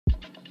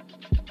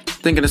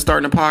Thinking of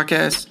starting a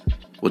podcast?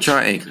 Well,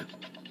 try Anchor.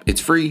 It's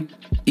free,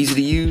 easy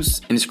to use,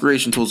 and its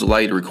creation tools allow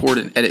you to record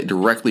and edit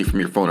directly from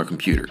your phone or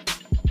computer.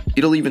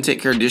 It'll even take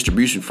care of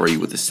distribution for you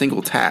with a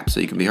single tap so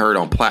you can be heard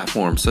on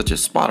platforms such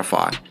as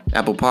Spotify,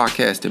 Apple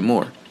Podcasts, and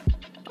more.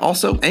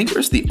 Also, Anchor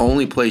is the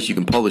only place you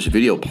can publish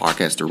video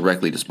podcasts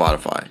directly to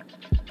Spotify.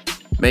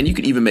 Man, you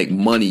can even make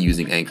money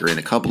using Anchor in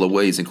a couple of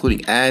ways,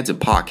 including ads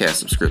and podcast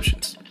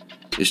subscriptions.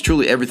 It's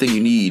truly everything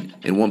you need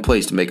in one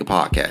place to make a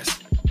podcast.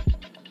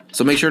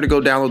 So make sure to go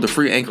download the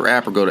free Anchor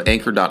app or go to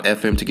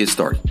anchor.fm to get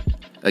started.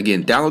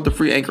 Again, download the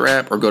free Anchor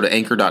app or go to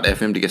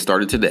anchor.fm to get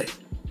started today.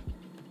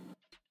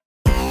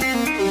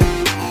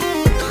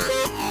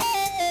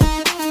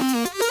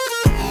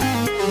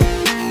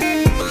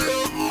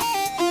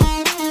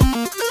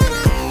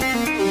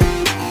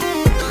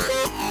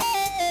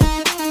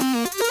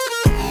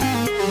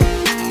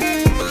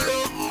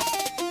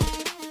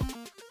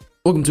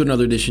 Welcome to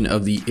another edition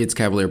of the It's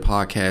Cavalier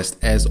podcast.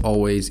 As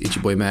always, it's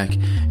your boy Mac,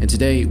 and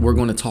today we're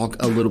going to talk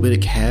a little bit of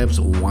Cavs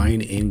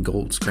wine and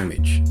gold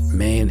scrimmage.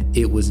 Man,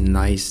 it was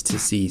nice to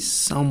see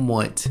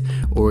somewhat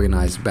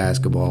organized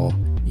basketball,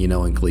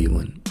 in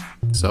Cleveland.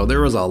 So there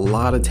was a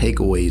lot of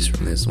takeaways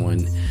from this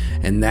one,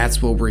 and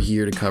that's what we're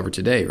here to cover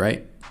today,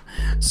 right?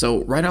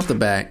 So right off the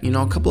bat,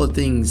 a couple of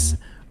things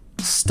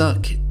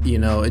stuck.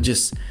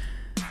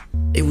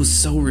 It was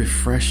so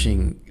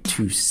refreshing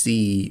to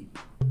see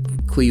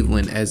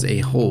Cleveland as a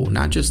whole,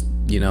 not just,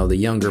 the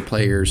younger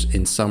players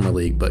in Summer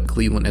League, but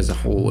Cleveland as a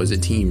whole, as a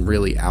team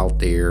really out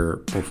there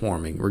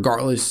performing.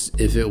 Regardless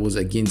if it was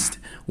against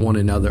one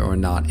another or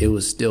not, it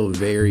was still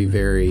very,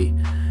 very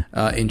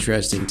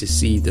interesting to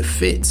see the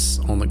fits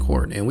on the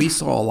court. And we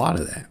saw a lot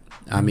of that.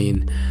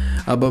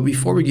 But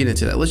before we get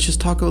into that, let's just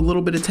talk a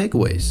little bit of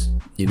takeaways.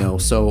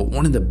 So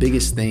one of the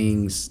biggest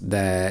things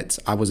that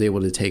I was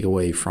able to take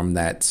away from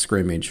that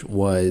scrimmage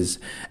was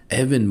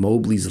Evan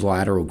Mobley's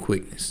lateral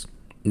quickness.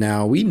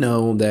 Now, we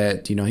know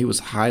that, he was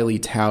highly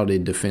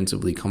touted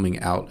defensively coming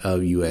out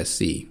of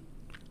USC.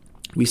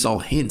 We saw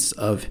hints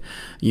of,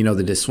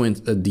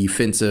 the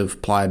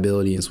defensive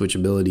pliability and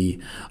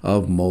switchability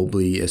of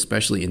Mobley,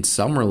 especially in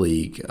Summer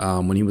League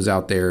when he was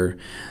out there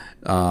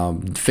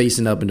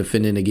facing up and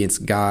defending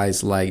against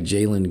guys like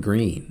Jalen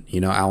Green,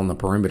 out on the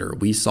perimeter.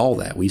 We saw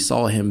that. We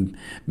saw him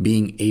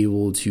being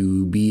able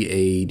to be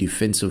a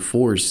defensive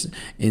force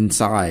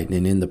inside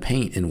and in the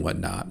paint and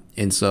whatnot.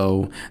 And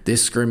so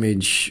this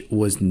scrimmage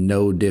was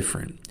no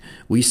different.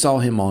 We saw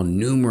him on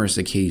numerous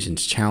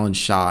occasions challenge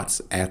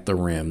shots at the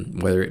rim,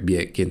 whether it be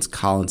against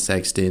Colin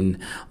Sexton,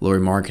 Lauri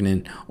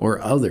Markkanen,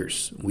 or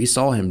others. We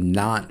saw him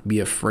not be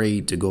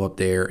afraid to go up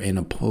there and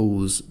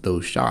oppose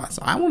those shots.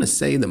 I want to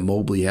say that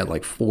Mobley had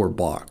like 4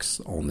 blocks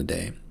on the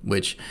day,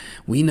 which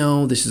we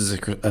know this is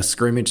a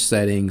scrimmage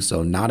setting,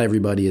 so not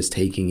everybody is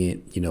taking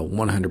it,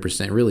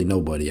 100%. Really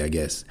nobody, I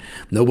guess.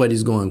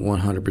 Nobody's going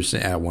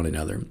 100% at one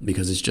another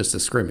because it's just a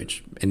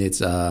scrimmage, and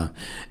it's a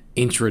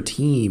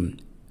intra-team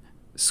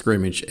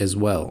scrimmage as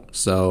well.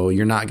 So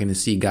you're not going to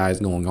see guys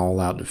going all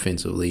out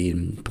defensively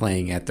and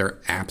playing at their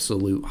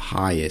absolute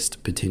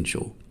highest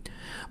potential.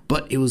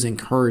 But it was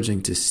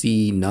encouraging to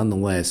see,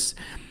 nonetheless,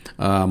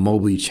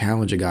 Mobley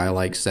challenge a guy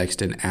like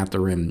Sexton at the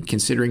rim,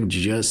 considering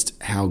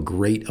just how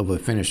great of a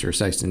finisher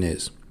Sexton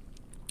is.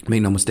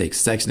 Make no mistake,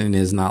 Sexton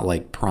is not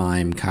like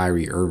prime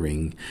Kyrie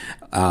Irving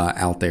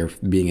out there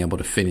being able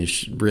to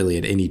finish really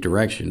at any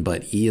direction,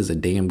 but he is a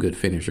damn good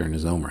finisher in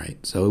his own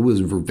right. So it was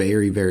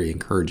very, very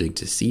encouraging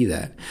to see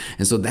that.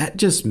 And so that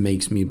just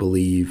makes me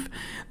believe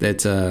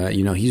that,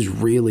 he's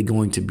really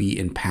going to be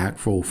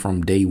impactful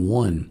from day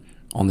one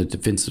on the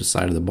defensive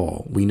side of the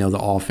ball. We know the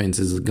offense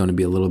is going to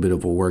be a little bit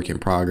of a work in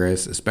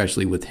progress,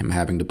 especially with him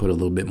having to put a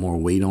little bit more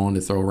weight on to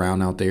throw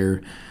around out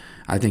there.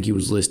 I think he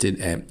was listed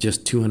at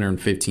just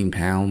 215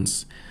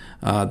 pounds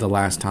the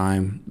last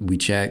time we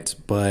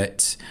checked,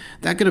 but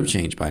that could have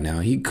changed by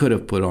now. He could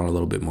have put on a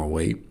little bit more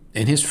weight.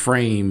 And his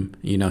frame,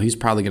 he's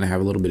probably going to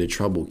have a little bit of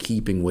trouble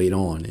keeping weight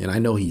on. And I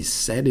know he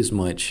said as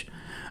much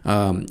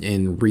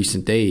in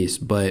recent days,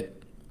 but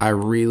I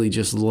really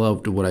just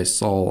loved what I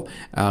saw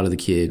out of the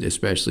kid,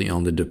 especially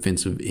on the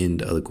defensive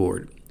end of the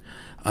court.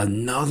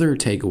 Another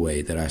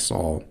takeaway that I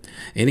saw,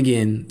 and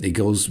again, it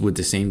goes with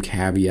the same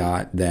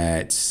caveat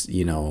that,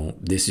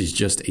 this is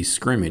just a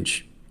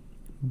scrimmage,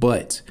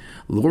 but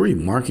Lauri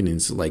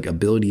Markkanen's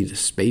ability to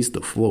space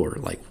the floor,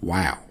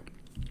 wow.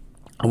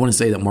 I want to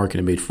say that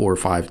Markkanen made 4 or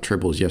 5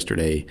 triples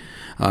yesterday,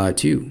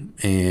 too,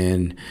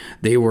 and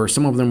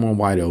some of them were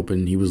wide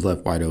open. He was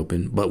left wide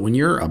open, but when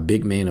you're a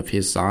big man of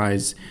his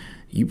size,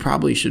 you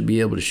probably should be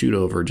able to shoot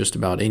over just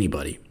about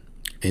anybody.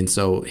 And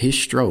so his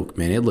stroke,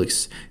 man,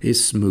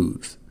 it's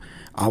smooth.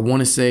 I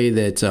want to say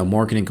that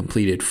Markkanen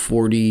completed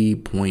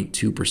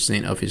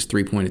 40.2% of his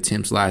three-point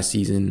attempts last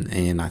season,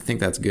 and I think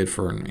that's good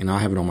for, and I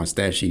have it on my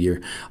stat sheet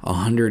here,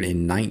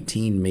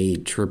 119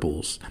 made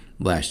triples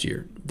last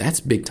year.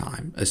 That's big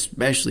time,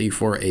 especially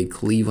for a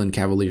Cleveland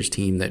Cavaliers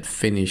team that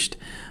finished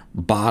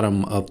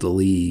bottom of the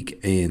league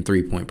in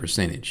three-point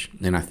percentage,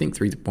 and I think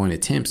three-point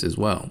attempts as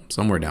well,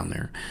 somewhere down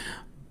there.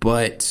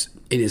 But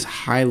it is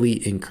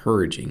highly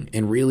encouraging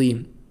and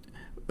really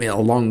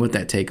along with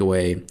that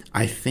takeaway,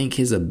 I think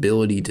his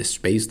ability to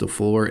space the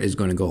floor is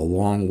going to go a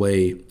long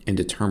way in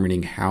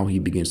determining how he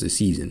begins the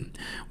season,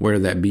 whether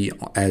that be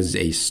as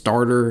a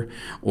starter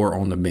or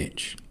on the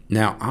bench.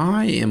 Now,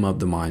 I am of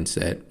the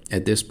mindset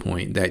at this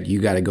point that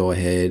you got to go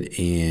ahead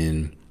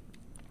and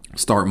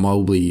start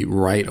Mobley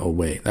right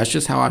away. That's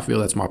just how I feel.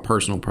 That's my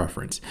personal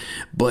preference.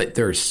 But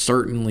there's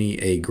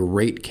certainly a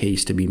great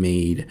case to be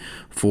made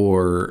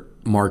for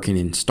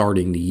Markkanen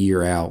starting the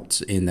year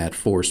out in that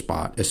 4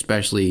 spot,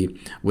 especially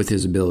with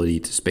his ability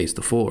to space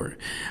the floor.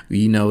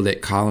 We know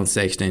that Collin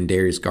Sexton and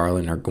Darius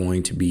Garland are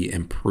going to be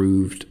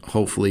improved,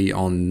 hopefully,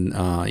 on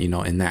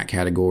in that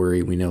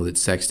category. We know that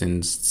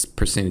Sexton's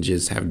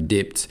percentages have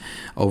dipped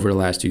over the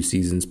last 2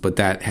 seasons, but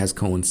that has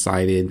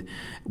coincided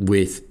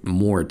with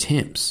more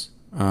attempts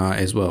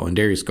as well. And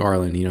Darius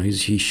Garland,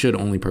 he should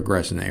only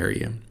progress in the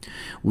area.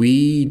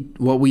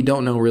 What we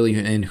don't know really,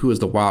 and who is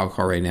the wild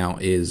card right now,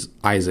 is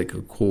Isaac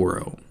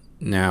Okoro.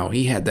 Now,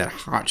 he had that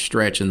hot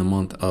stretch in the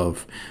month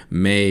of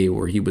May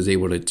where he was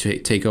able to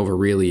take over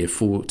really at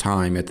full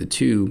time at the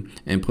 2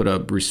 and put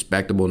up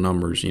respectable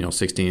numbers,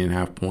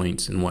 16.5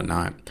 points and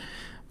whatnot.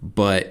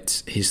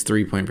 But his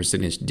 3-point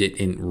percentage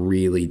didn't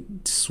really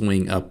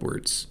swing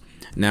upwards.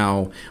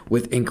 Now,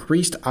 with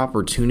increased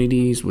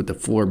opportunities, with the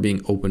floor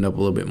being opened up a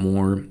little bit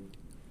more,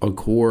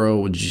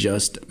 Okoro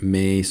just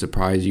may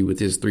surprise you with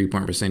his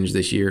 3-point percentage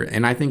this year,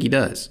 and I think he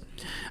does.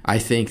 I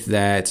think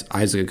that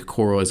Isaac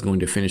Okoro is going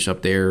to finish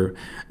up there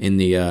in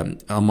the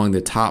among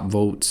the top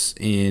votes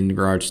in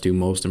regards to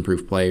most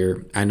improved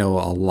player. I know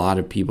a lot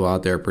of people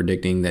out there are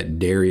predicting that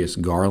Darius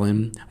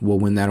Garland will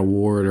win that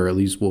award, or at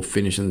least will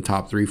finish in the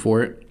top 3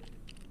 for it.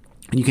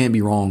 You can't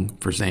be wrong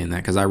for saying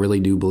that, because I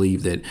really do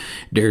believe that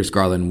Darius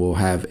Garland will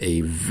have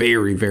a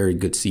very, very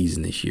good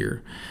season this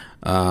year.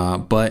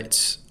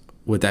 But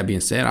with that being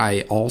said,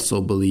 I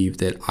also believe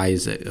that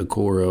Isaac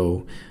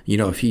Okoro,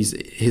 if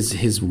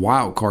his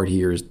wild card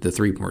here is the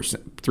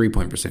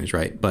 3-point percentage,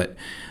 right? But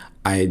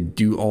I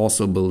do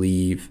also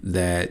believe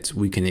that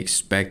we can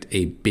expect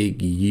a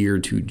big year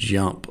to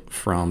jump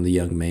from the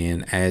young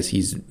man as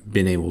he's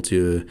been able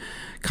to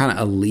kind of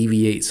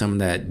alleviate some of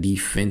that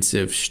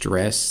defensive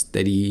stress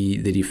that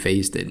he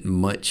faced at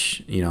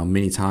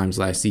many times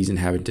last season,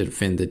 having to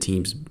defend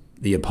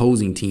the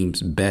opposing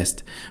team's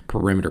best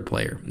perimeter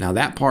player. Now,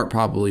 that part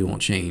probably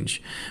won't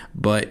change,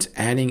 but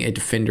adding a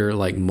defender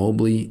like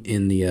Mobley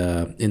in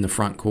the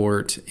front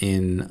court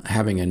and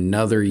having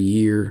another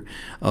year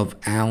of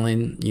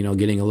Allen,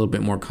 getting a little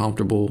bit more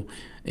comfortable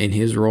in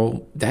his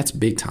role, that's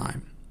big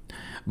time.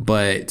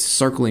 But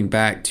circling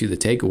back to the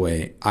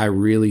takeaway, I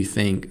really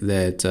think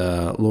that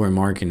Lauri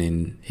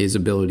Markkanen, his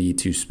ability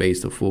to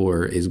space the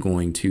floor is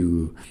going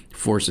to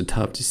force a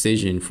tough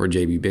decision for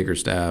JB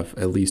Bickerstaff,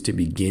 at least to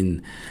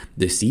begin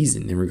the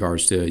season, in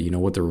regards to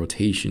what the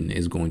rotation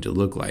is going to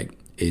look like.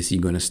 Is he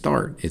going to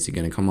start? Is he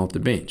going to come off the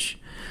bench?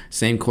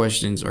 Same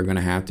questions are going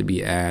to have to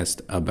be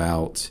asked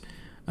about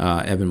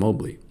Evan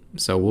Mobley.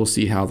 So we'll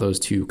see how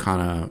those two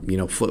kind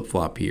of,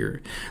 flip-flop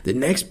here. The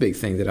next big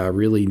thing that I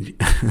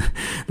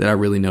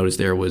really noticed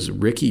there was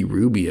Ricky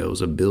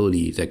Rubio's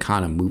ability to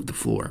kind of move the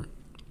floor.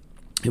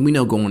 And we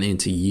know going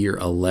into year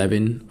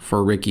 11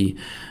 for Ricky,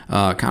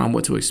 kind of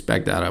what to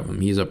expect out of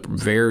him. He's a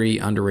very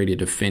underrated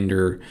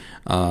defender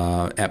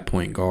at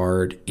point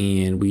guard,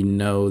 and we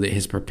know that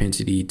his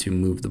propensity to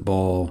move the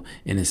ball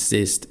and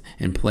assist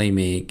and play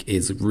make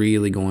is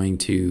really going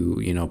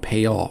to,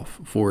 pay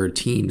off for a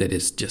team that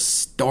is just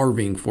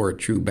starving for a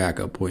true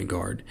backup point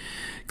guard.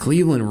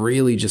 Cleveland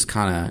really just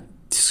kind of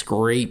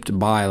scraped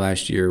by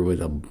last year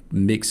with a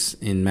mix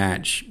and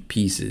match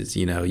pieces.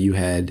 You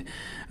had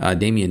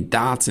Damian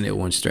Dotson at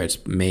one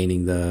stretch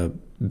manning the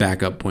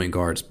backup point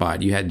guard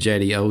spot. You had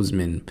Cedi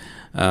Osman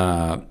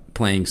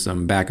playing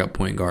some backup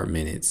point guard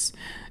minutes.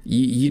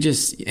 You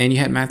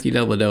had Matthew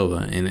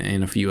Dellavedova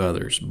and a few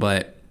others,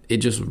 but it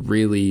just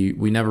we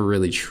never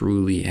really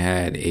truly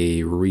had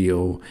a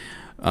real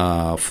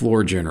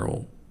floor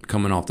general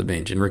coming off the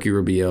bench. And Ricky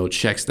Rubio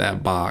checks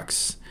that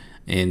box,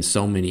 and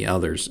so many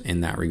others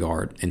in that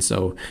regard. And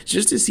so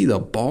just to see the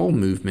ball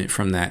movement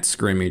from that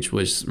scrimmage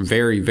was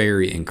very,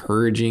 very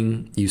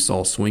encouraging. You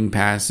saw swing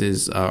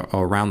passes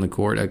around the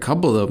court, a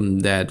couple of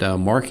them that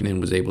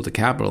Markkanen was able to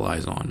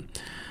capitalize on,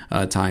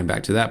 tying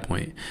back to that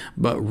point.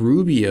 But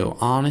Rubio,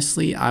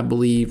 honestly, I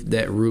believe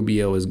that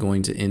Rubio is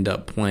going to end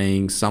up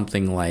playing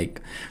something like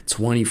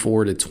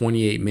 24 to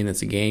 28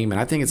 minutes a game, and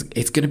I think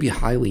it's going to be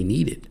highly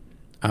needed.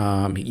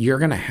 You're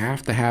going to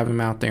have him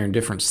out there in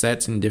different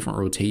sets and different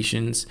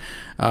rotations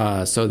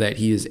so that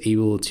he is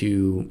able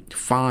to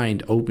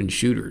find open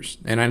shooters.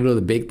 And I know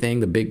the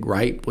big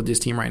gripe with this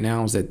team right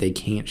now is that they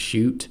can't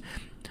shoot.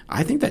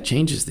 I think that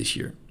changes this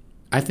year.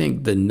 I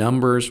think the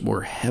numbers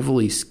were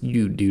heavily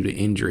skewed due to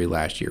injury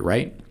last year,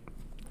 right?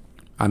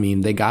 I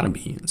mean, they got to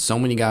be. So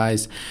many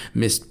guys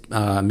missed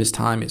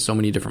time at so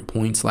many different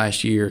points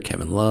last year.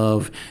 Kevin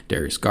Love,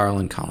 Darius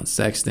Garland, Collin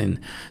Sexton.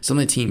 Some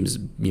of the teams,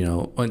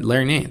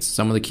 Larry Nance,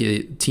 some of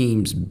the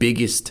team's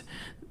biggest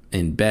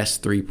and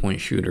best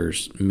 3-point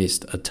shooters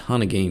missed a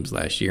ton of games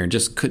last year and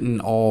just couldn't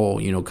all,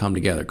 come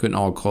together, couldn't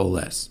all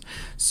coalesce.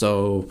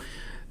 So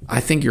I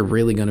think you're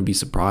really going to be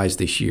surprised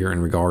this year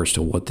in regards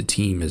to what the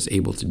team is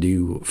able to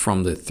do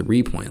from the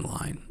 3-point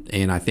line.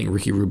 And I think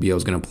Ricky Rubio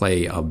is going to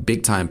play a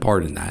big time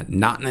part in that,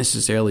 not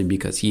necessarily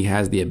because he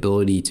has the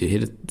ability to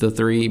hit the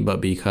three, but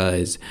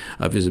because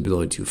of his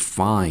ability to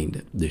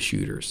find the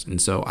shooters.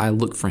 And so I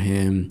look for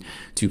him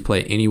to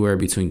play anywhere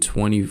between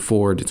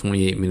 24 to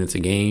 28 minutes a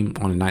game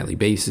on a nightly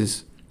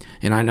basis.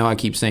 And I know I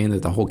keep saying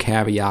that the whole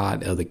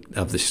caveat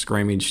of the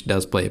scrimmage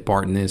does play a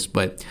part in this,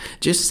 but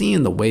just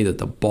seeing the way that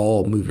the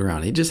ball moved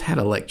around, it just had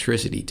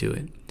electricity to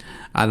it.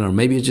 I don't know,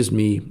 maybe it's just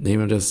me. Maybe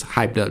I'm just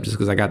hyped up just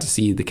because I got to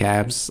see the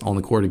Cavs on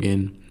the court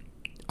again,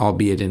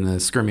 albeit in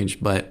a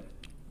scrimmage. But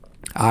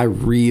I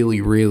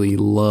really, really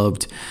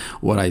loved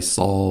what I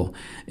saw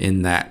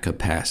in that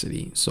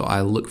capacity. So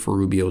I look for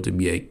Rubio to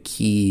be a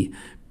key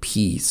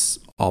piece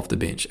off the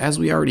bench, as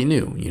we already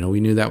knew. We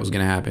knew that was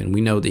going to happen.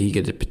 We know that he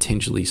could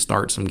potentially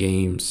start some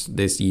games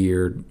this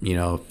year,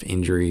 if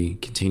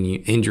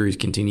injuries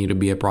continue to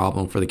be a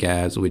problem for the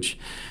Cavs, which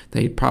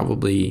they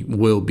probably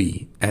will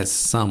be at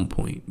some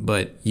point,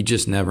 but you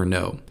just never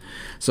know.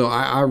 So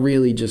I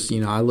really just,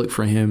 I look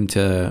for him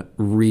to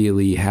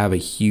really have a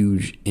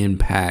huge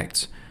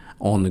impact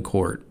on the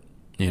court,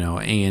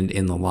 and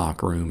in the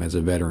locker room as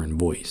a veteran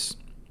voice.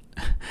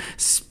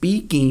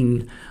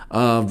 Speaking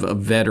of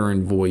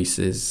veteran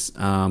voices,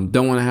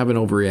 don't want to have an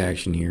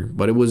overreaction here,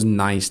 but it was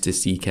nice to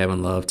see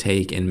Kevin Love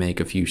take and make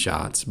a few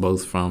shots,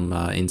 both from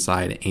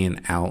inside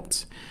and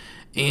out.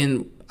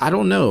 And I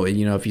don't know,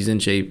 if he's in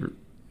shape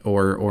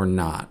or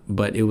not,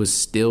 but it was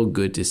still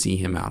good to see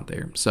him out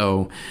there.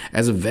 So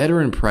as a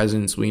veteran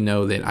presence, we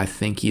know that I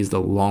think he is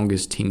the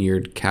longest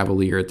tenured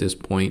Cavalier at this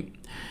point,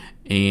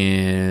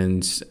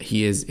 and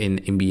he is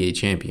an NBA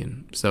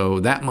champion. So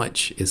that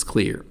much is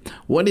clear.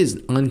 What is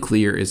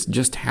unclear is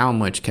just how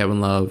much Kevin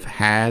Love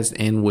has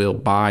and will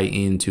buy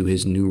into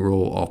his new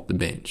role off the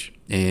bench.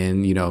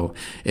 And,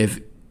 if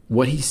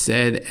what he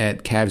said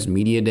at Cavs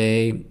Media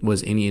Day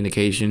was any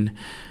indication,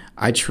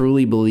 I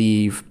truly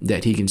believe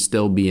that he can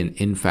still be an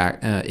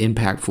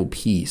impactful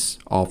piece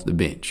off the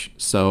bench.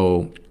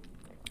 So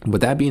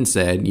with that being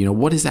said,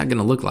 what is that going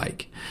to look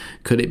like?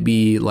 Could it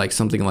be like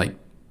something like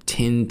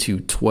 10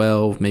 to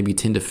 12, maybe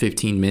 10 to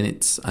 15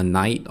 minutes a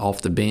night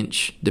off the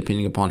bench,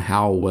 depending upon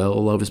how well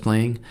Love is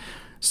playing?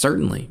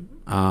 Certainly.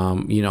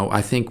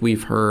 I think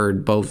we've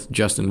heard both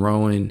Justin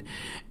Rowan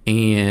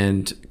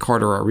and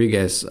Carter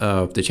Rodriguez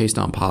of the Chase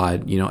Down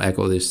Pod,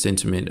 echo this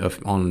sentiment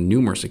on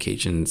numerous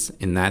occasions,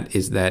 and that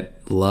is that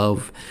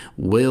Love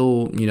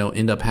will,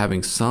 end up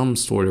having some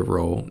sort of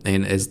role.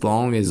 And as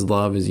long as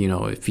Love is,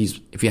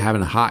 if you're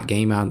having a hot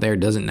game out there,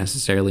 doesn't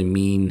necessarily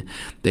mean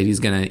that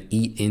he's going to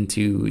eat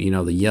into,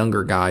 the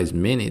younger guys'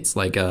 minutes,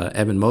 like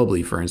Evan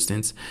Mobley, for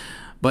instance.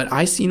 But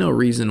I see no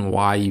reason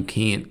why you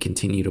can't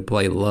continue to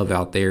play Love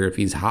out there if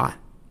he's hot.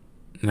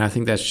 And I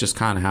think that's just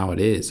kind of how it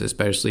is,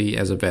 especially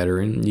as a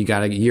veteran.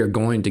 You're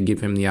going to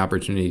give him the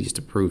opportunities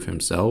to prove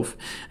himself.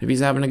 If he's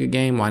having a good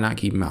game, why not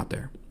keep him out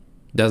there?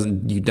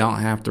 You don't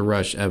have to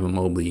rush Evan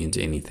Mobley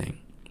into anything,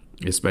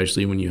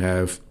 especially when you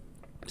have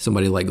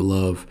somebody like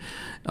Love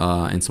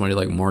and somebody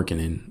like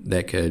Markkanen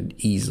that could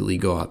easily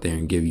go out there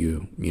and give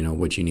you,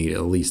 what you need,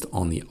 at least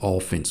on the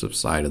offensive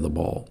side of the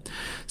ball.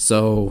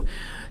 So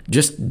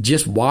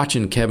just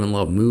watching Kevin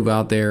Love move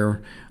out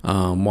there,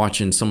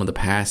 watching some of the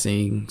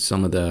passing,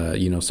 some of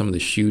the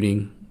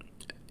shooting,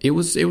 it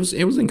was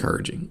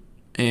encouraging.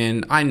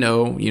 And I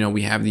know,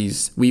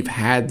 we've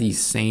had these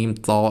same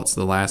thoughts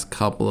the last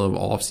couple of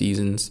off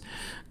seasons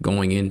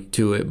going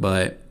into it,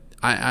 but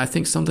I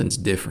think something's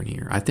different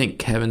here. I think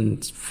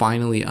Kevin's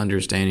finally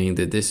understanding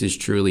that this is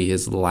truly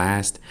his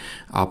last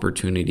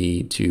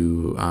opportunity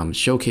to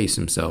showcase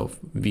himself,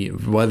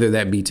 whether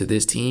that be to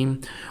this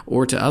team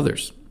or to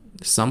others.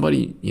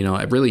 Somebody,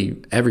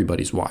 really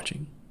everybody's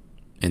watching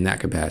in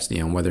that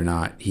capacity on whether or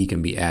not he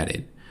can be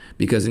added.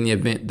 Because in the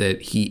event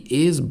that he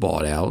is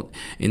bought out,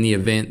 in the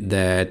event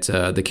that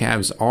the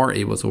Cavs are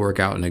able to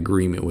work out an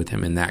agreement with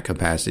him in that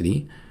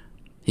capacity,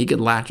 he could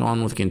latch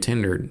on with a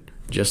contender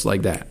just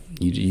like that.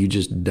 You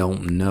just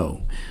don't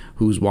know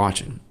who's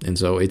watching. And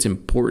so it's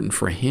important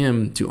for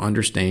him to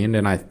understand,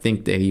 and I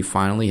think that he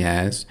finally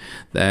has,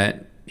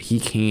 that he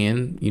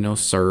can,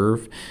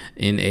 serve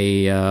in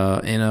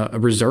a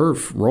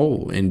reserve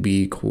role and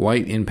be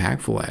quite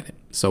impactful at it.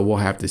 So we'll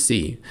have to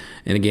see.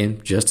 And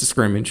again, just a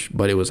scrimmage,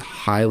 but it was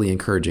highly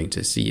encouraging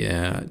to see.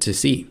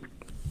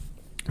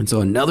 And so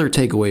another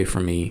takeaway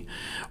for me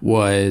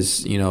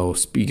was,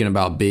 speaking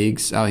about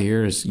bigs out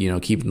here, is,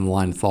 keeping the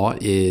line of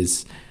thought,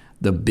 is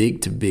the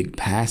big to big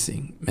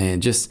passing.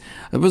 Man,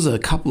 there was a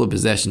couple of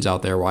possessions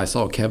out there where I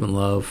saw Kevin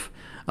Love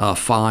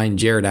find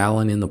Jared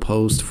Allen in the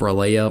post for a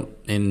layup.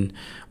 And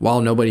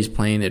while nobody's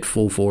playing at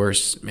full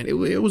force, man,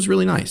 it was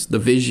really nice. The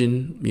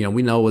vision,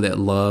 we know that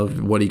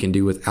Love, what he can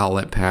do with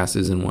outlet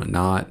passes and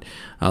whatnot,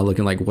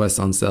 looking like Wes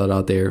Unseld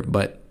out there.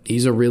 But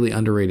he's a really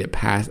underrated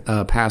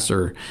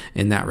passer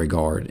in that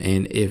regard.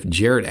 And if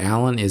Jared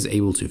Allen is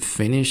able to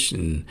finish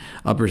and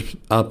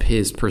up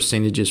his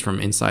percentages from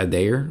inside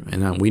there,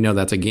 and we know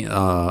that's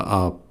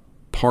a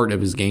part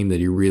of his game that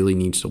he really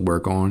needs to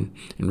work on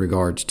in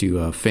regards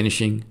to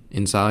finishing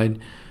inside.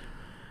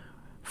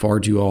 Far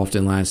too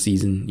often last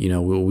season,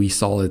 we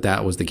saw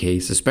that was the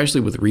case,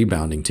 especially with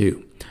rebounding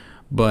too.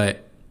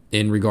 But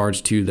in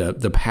regards to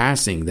the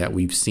passing that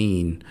we've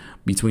seen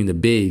between the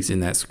bigs in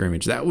that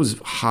scrimmage, that was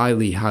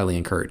highly, highly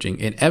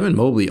encouraging. And Evan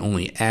Mobley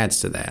only adds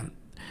to that.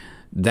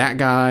 That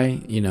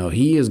guy,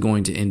 he is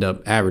going to end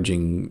up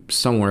averaging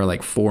somewhere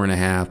like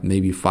 4.5,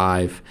 maybe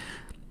 5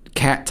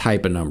 cat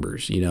type of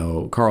numbers,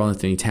 Karl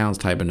Anthony Towns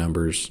type of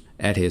numbers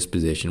at his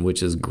position,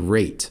 which is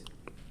great.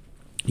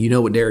 You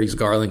know what Darius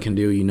Garland can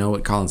do. You know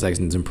what Colin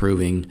Sexton's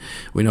improving.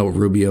 We know what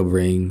Rubio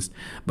brings.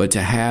 But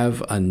to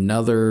have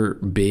another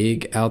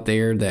big out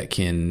there that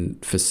can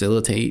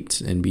facilitate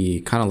and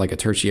be kind of like a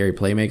tertiary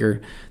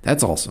playmaker,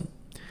 that's awesome.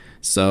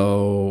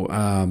 So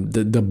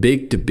the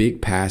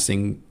big-to-big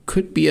passing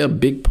could be a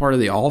big part of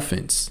the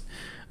offense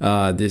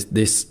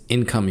this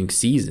incoming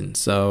season.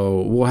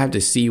 So we'll have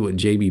to see what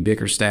JB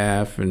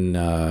Bickerstaff and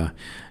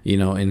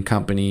and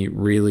company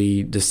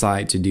really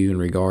decide to do in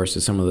regards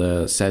to some of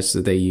the sets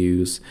that they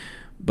use.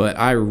 But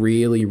I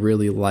really,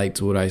 really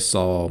liked what I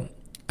saw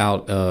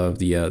out of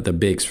the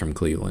bigs from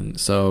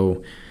Cleveland.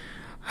 So,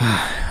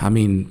 I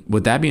mean,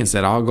 with that being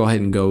said, I'll go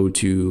ahead and go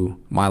to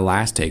my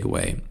last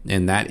takeaway,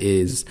 and that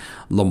is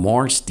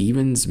Lamar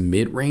Stevens'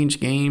 mid-range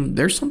game.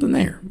 There's something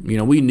there.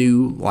 We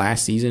knew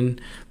last season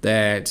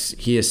that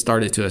he has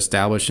started to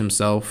establish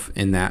himself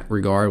in that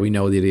regard. We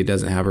know that he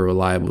doesn't have a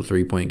reliable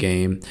three-point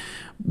game.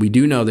 We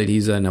do know that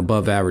he's an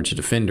above-average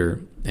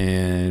defender,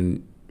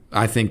 and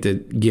I think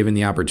that given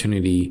the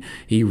opportunity,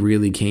 he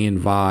really can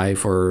vie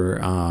for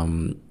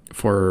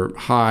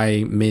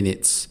high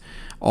minutes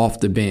off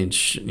the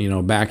bench,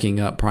 backing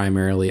up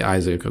primarily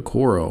Isaac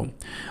Okoro.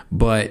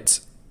 But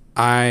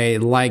I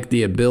like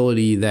the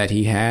ability that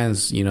he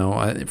has,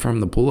 from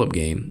the pull-up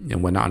game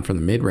and whatnot, from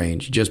the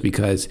mid-range, just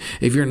because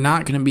if you're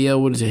not going to be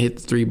able to hit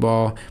the three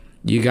ball,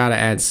 you got to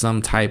add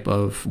some type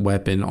of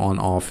weapon on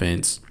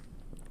offense.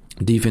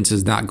 Defense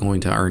is not going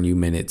to earn you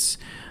minutes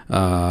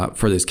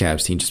for this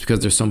Cavs team just because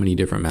there's so many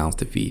different mouths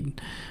to feed.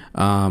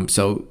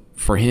 So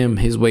for him,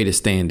 his way to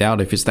stand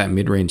out, if it's that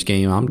mid-range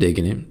game, I'm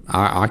digging it.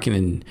 I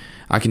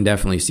can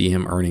definitely see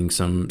him earning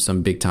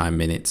some big-time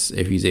minutes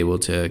if he's able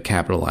to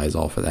capitalize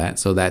off of that.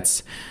 So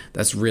that's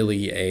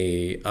really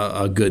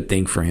a good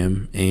thing for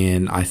him,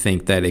 and I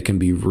think that it can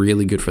be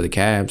really good for the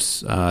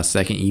Cavs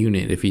second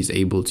unit if he's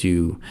able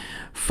to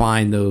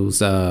find those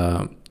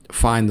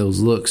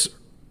looks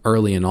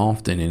early and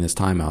often in his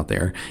time out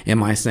there.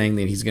 Am I saying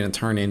that he's going to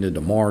turn into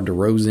DeMar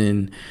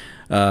DeRozan,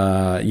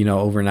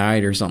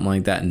 overnight or something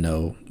like that?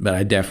 No, but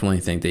I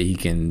definitely think that he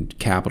can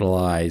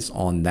capitalize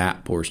on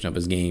that portion of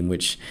his game,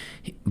 which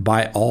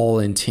by all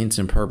intents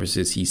and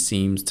purposes, he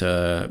seems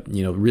to,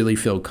 really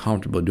feel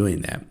comfortable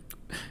doing that.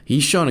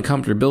 He's shown a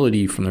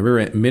comfortability from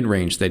the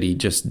mid-range that he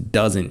just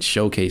doesn't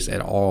showcase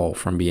at all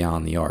from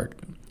beyond the arc.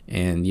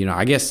 And,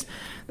 I guess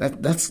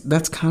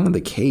that's kind of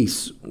the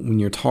case when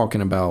you're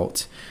talking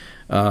about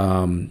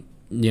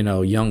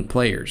young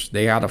players.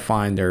 They got to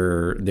find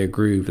their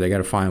groove. They got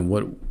to find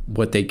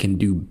what they can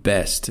do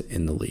best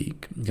in the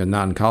league. Because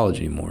not in college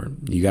anymore.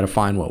 You got to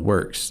find what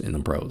works in the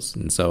pros.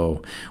 And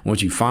so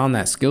once you found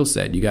that skill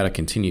set, you got to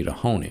continue to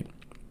hone it.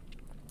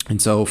 And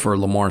so for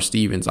Lamar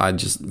Stevens, I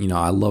just,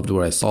 I loved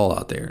what I saw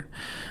out there.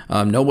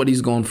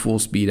 Nobody's going full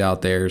speed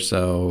out there.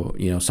 So,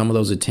 some of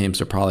those attempts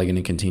are probably going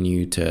to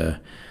continue to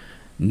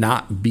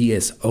not be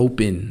as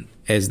open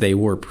as they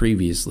were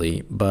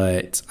previously,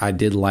 but I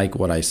did like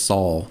what I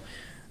saw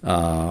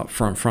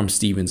from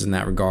Stevens in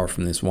that regard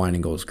from this wine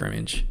and gold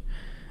scrimmage.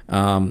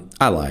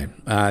 I lied.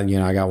 I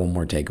got one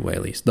more takeaway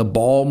at least. The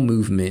ball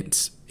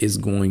movement is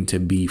going to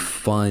be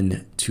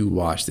fun to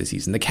watch this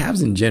season. The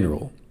Cavs in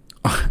general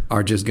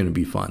are just going to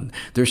be fun.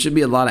 There should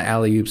be a lot of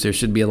alley-oops. There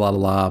should be a lot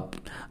of lob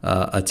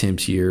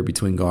attempts here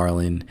between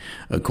Garland,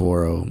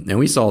 Okoro. And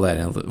we saw that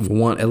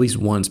in at least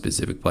one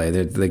specific play.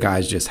 The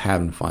guys just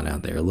having fun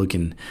out there,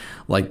 looking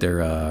like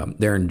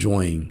they're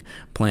enjoying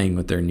playing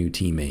with their new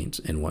teammates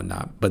and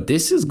whatnot. But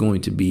this is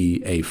going to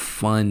be a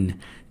fun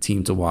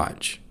team to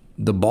watch.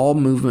 The ball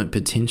movement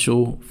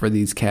potential for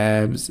these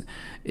Cavs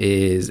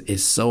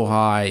is so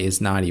high, it's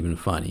not even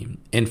funny.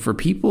 And for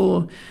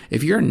people,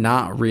 if you're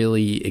not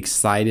really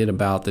excited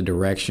about the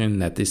direction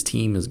that this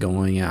team is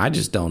going in, I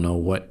just don't know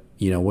what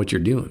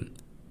you're doing.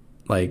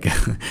 Like,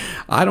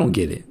 I don't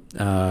get it.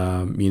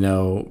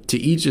 To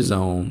each his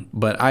own,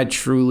 but I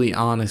truly,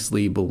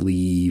 honestly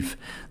believe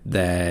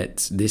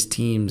that this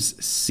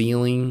team's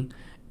ceiling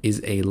is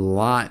a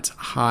lot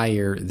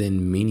higher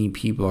than many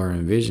people are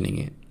envisioning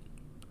it.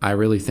 I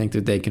really think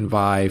that they can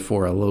vie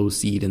for a low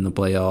seed in the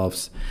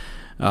playoffs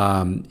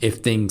if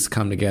things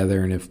come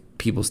together and if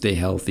people stay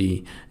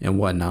healthy and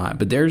whatnot.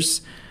 But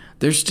there's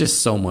there's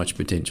just so much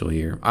potential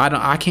here.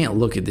 I can't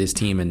look at this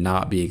team and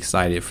not be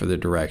excited for the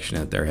direction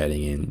that they're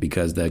heading in,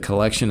 because the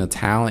collection of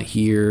talent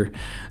here,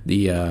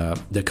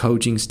 the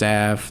coaching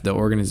staff, the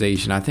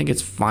organization, I think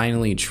it's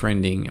finally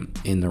trending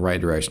in the right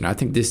direction. I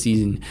think this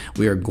season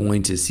we are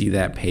going to see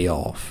that pay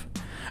off.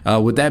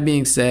 With that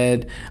being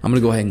said, I'm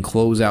going to go ahead and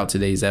close out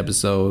today's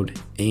episode.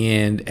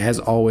 And as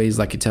always,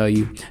 like I tell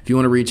you, if you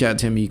want to reach out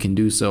to me, you can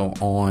do so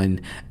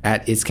on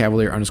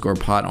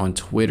 @itscavalier_pod on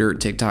Twitter,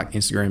 TikTok,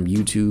 Instagram,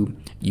 YouTube,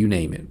 you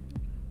name it.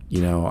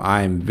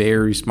 I'm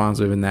very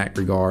responsive in that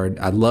regard.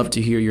 I'd love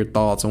to hear your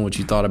thoughts on what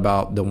you thought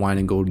about the Wine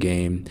and Gold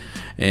game.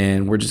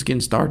 And we're just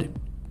getting started.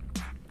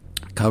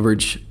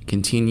 Coverage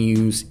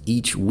continues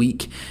each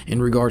week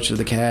in regards to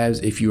the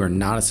Cavs. If you are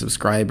not a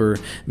subscriber,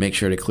 make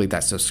sure to click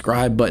that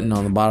subscribe button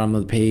on the bottom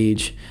of the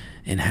page,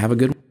 and have a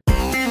good one.